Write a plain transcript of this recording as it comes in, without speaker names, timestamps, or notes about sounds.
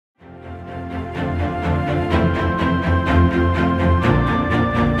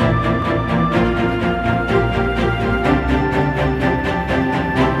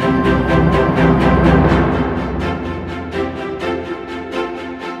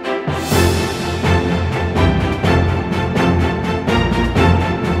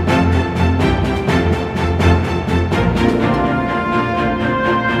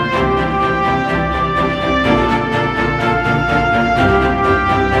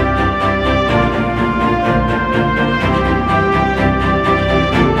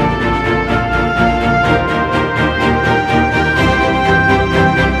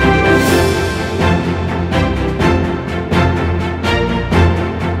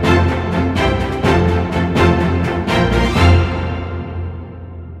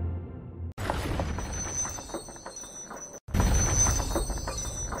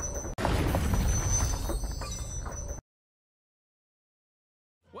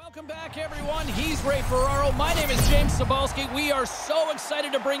Welcome back, everyone. He's Ray Ferraro. My name is James Cybulski. We are so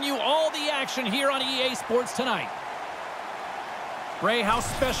excited to bring you all the action here on EA Sports tonight. Ray, how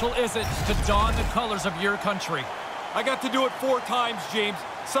special is it to don the colors of your country? I got to do it 4 times, James.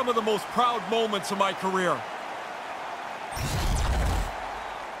 Some of the most proud moments of my career.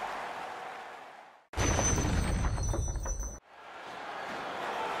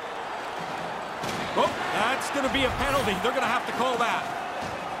 Oh, that's going to be a penalty. They're going to have to call that.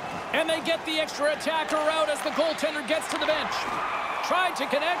 And they get the extra attacker out as the goaltender gets to the bench. Tried to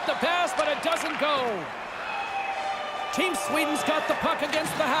connect the pass, but it doesn't go. Team Sweden's got the puck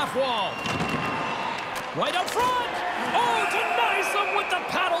against the half wall. Right up front. Oh, denies them with the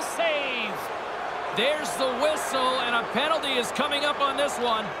paddle save. There's the whistle, and a penalty is coming up on this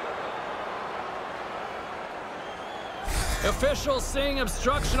one. Officials saying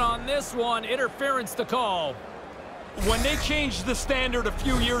obstruction on this one. Interference to call. When they changed the standard a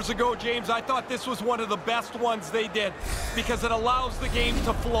few years ago, James, I thought this was one of the best ones they did because it allows the game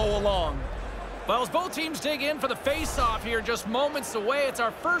to flow along. Well, as both teams dig in for the face-off here, just moments away, it's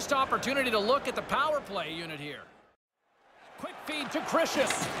our first opportunity to look at the power play unit here. Quick feed to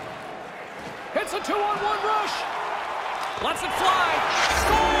Krishis. It's a 2-on-1 rush. Lets it fly.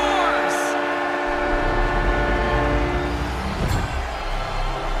 Scores!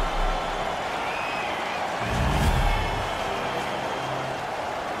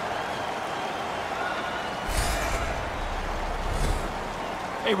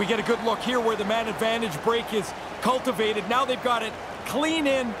 Hey, we get a good look here where the man advantage break is cultivated. Now they've got it clean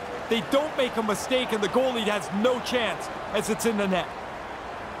in. They don't make a mistake, and the goalie has no chance as it's in the net.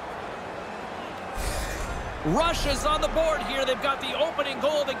 Rush is on the board here. They've got the opening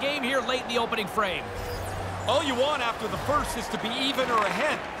goal of the game here late in the opening frame. All you want after the first is to be even or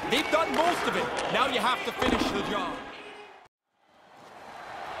ahead. They've done most of it. Now you have to finish the job.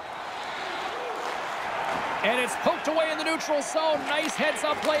 And it's poked away in the neutral zone. Nice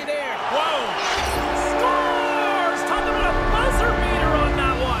heads-up play there. Whoa! Scores! Talking about a buzzer beater on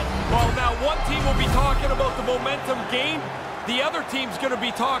that one. Well, now one team will be talking about the momentum gain. The other team's going to be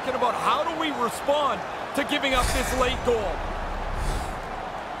talking about how do we respond to giving up this late goal.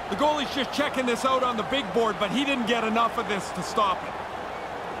 The goalie's just checking this out on the big board, but he didn't get enough of this to stop it.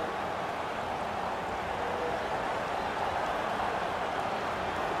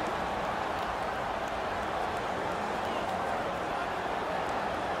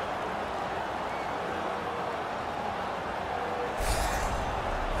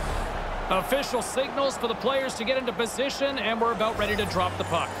 Official signals for the players to get into position, and we're about ready to drop the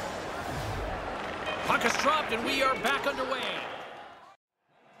puck. Puck is dropped, and we are back underway.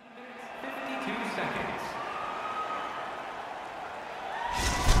 52 seconds.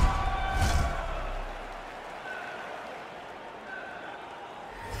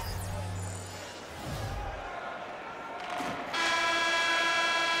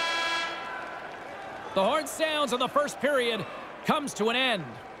 The horn sounds on the first period comes to an end.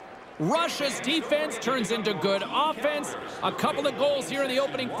 Russia's defense turns into good offense. A couple of goals here in the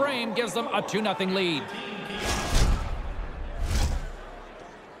opening frame gives them a 2-0 lead.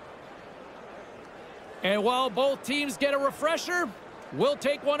 And while both teams get a refresher, we'll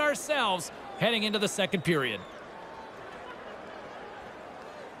take one ourselves heading into the second period.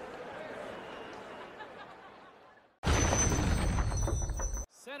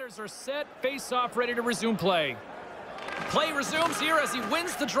 Centers are set, face-off ready to resume play. Play resumes here as he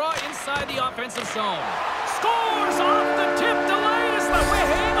wins the draw inside the offensive zone. Scores off the tip, delayed is the way.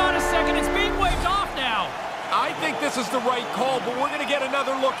 Hang on a second, it's being waved off now. I think this is the right call, but we're going to get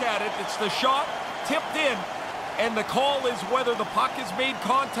another look at it. It's the shot tipped in, and the call is whether the puck is made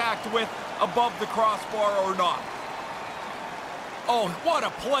contact with above the crossbar or not. Oh, what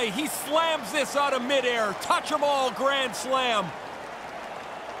a play. He slams this out of midair. Touch them all, grand slam.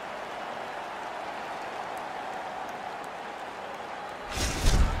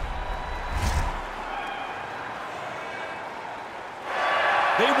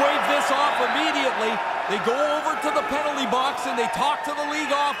 They wave this off immediately. They go over to the penalty box and they talk to the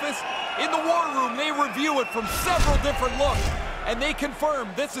league office. In the war room, they review it from several different looks, and they confirm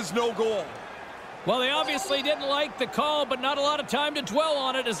this is no goal. Well, they obviously didn't like the call, but not a lot of time to dwell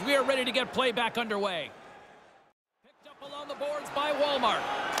on it as we are ready to get play back underway. Picked up along the boards by Walmart.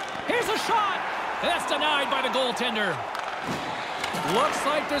 Here's a shot. That's denied by the goaltender. Looks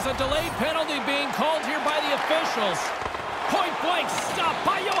like there's a delayed penalty being called here by the officials. Point-blank stop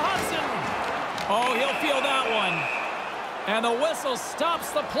by Johansson. Oh, he'll feel that one. And the whistle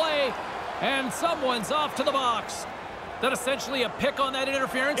stops the play, and someone's off to the box. That essentially a pick on that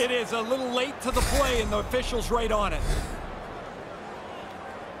interference? It is a little late to the play, and the official's right on it.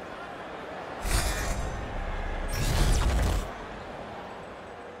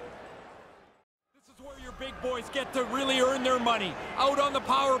 boys get to really earn their money. Out on the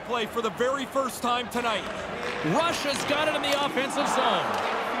power play for the very first time tonight. Russia's got it in the offensive zone.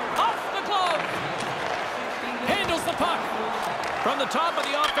 Off the glove. Handles the puck. From the top of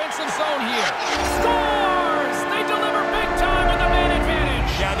the offensive zone here. Scores! They deliver big time with the man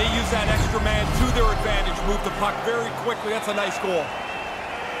advantage. Yeah, they use that extra man to their advantage. Move the puck very quickly. That's a nice goal.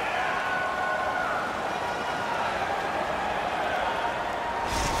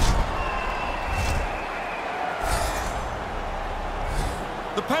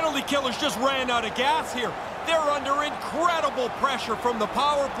 The penalty killers just ran out of gas here. They're under incredible pressure from the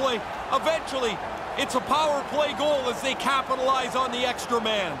power play. Eventually, it's a power play goal as they capitalize on the extra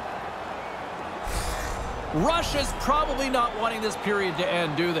man. Russia's probably not wanting this period to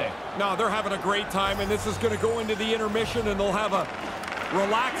end, do they? No, they're having a great time, and this is going to go into the intermission, and they'll have a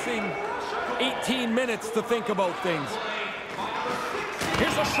relaxing 18 minutes to think about things.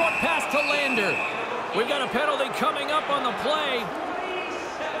 Here's a short pass to Lander. We've got a penalty coming up on the play.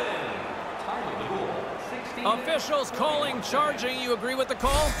 Officials calling charging. You agree with the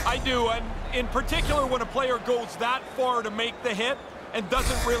call? I do, and in particular when a player goes that far to make the hit and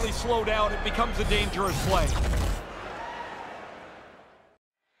doesn't really slow down, it becomes a dangerous play.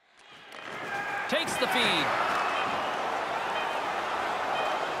 Takes the feed.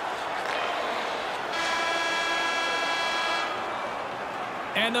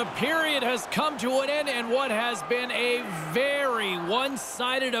 And the period has come to an end in what has been a very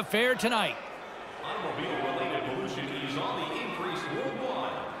one-sided affair tonight. Automobile-related pollution is on the increase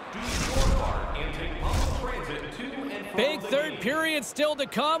worldwide. Do your part and take public transit to and from Big the third game. period still to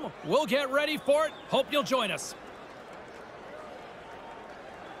come. We'll get ready for it. Hope you'll join us.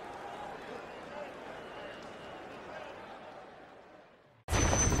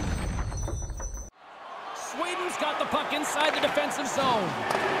 Sweden's got the puck inside the defensive zone.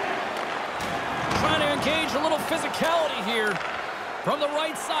 Trying to engage a little physicality here. From the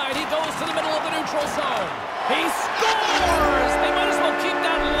right side, he goes to the middle of the neutral zone. He scores! They might as well keep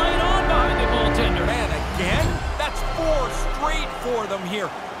that light on behind the goaltender. Man, again? That's 4 straight for them here.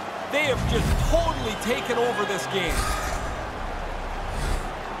 They have just totally taken over this game.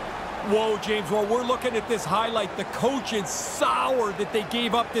 Whoa, James, while we're looking at this highlight, the coach is sour that they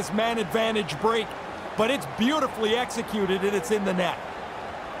gave up this man advantage break. But it's beautifully executed, and it's in the net.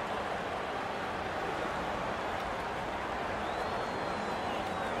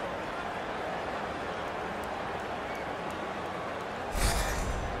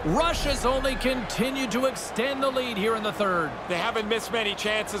 Russia's only continued to extend the lead here in the third. They haven't missed many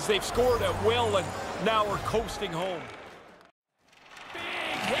chances. They've scored at will, and now we're coasting home.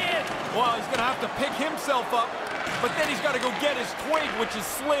 Big hit! Well, he's going to have to pick himself up, but then he's got to go get his twig, which is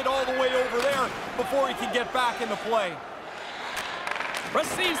slid all the way over there before he can get back into play.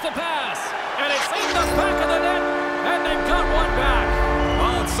 Receives the pass, and it's in the back of the net, and they've got one back.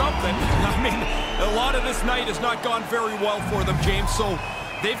 Well, it's something. I mean, a lot of this night has not gone very well for them, James, so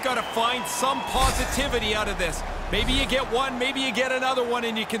they've got to find some positivity out of this. Maybe you get one, maybe you get another one,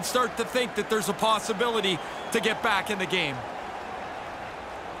 and you can start to think that there's a possibility to get back in the game.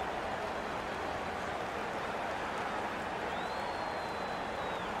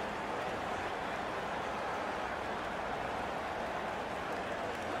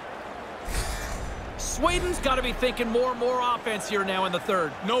 Sweden's got to be thinking more and more offense here now in the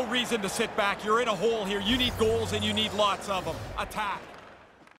third. No reason to sit back. You're in a hole here. You need goals, and you need lots of them. Attack.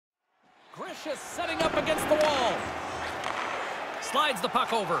 Grishas setting up against the wall. Slides the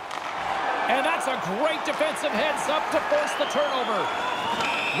puck over. And that's a great defensive heads-up to force the turnover.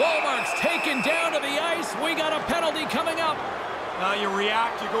 Walmart's taken down to the ice. We got a penalty coming up. Now you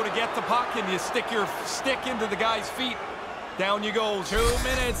react, you go to get the puck, and you stick your stick into the guy's feet. Down you go. 2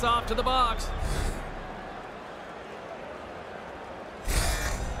 minutes off to the box.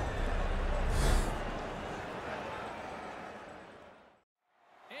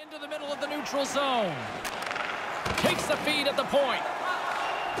 Into the middle of the neutral zone. Takes the feed at the point.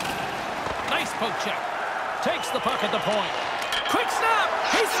 Nice poke check. Takes the puck at the point. Quick snap!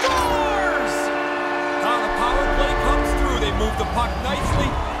 He scores! Now the power play comes through. They move the puck nicely,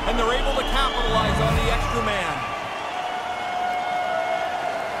 and they're able to capitalize on the extra man.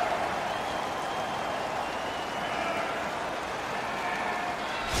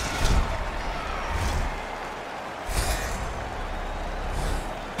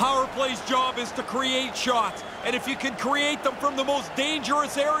 Power play's job is to create shots, and if you can create them from the most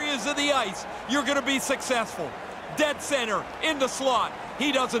dangerous areas of the ice, you're going to be successful. Dead center, in the slot,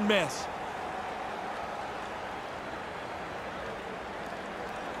 he doesn't miss.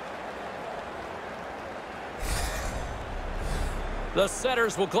 The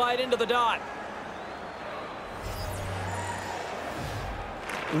setters will glide into the dot.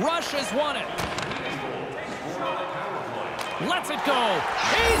 Rush has won it. Lets it go.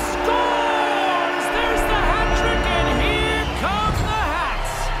 He scores! There's the hat trick, and here come the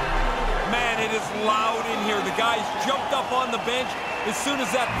Hats. Man, it is loud in here. The guys jumped up on the bench as soon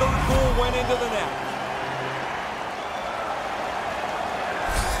as that third goal went into the net.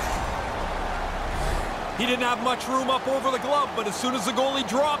 He didn't have much room up over the glove, but as soon as the goalie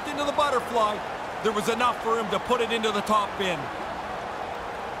dropped into the butterfly, there was enough for him to put it into the top bin.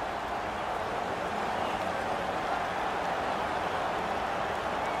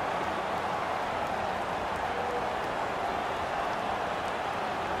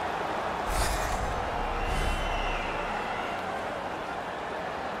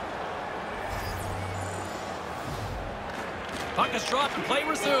 Puck is dropped and play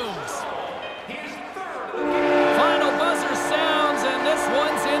resumes. Final buzzer sounds, and this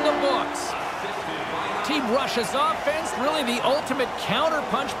one's in the books. Team Russia's offense, really the ultimate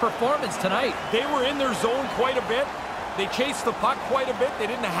counter-punch performance tonight. They were in their zone quite a bit. They chased the puck quite a bit. They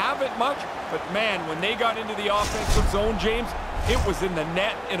didn't have it much. But, man, when they got into the offensive zone, James, it was in the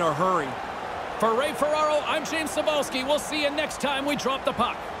net in a hurry. For Ray Ferraro, I'm James Cybulski. We'll see you next time we drop the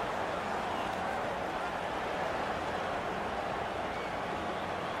puck.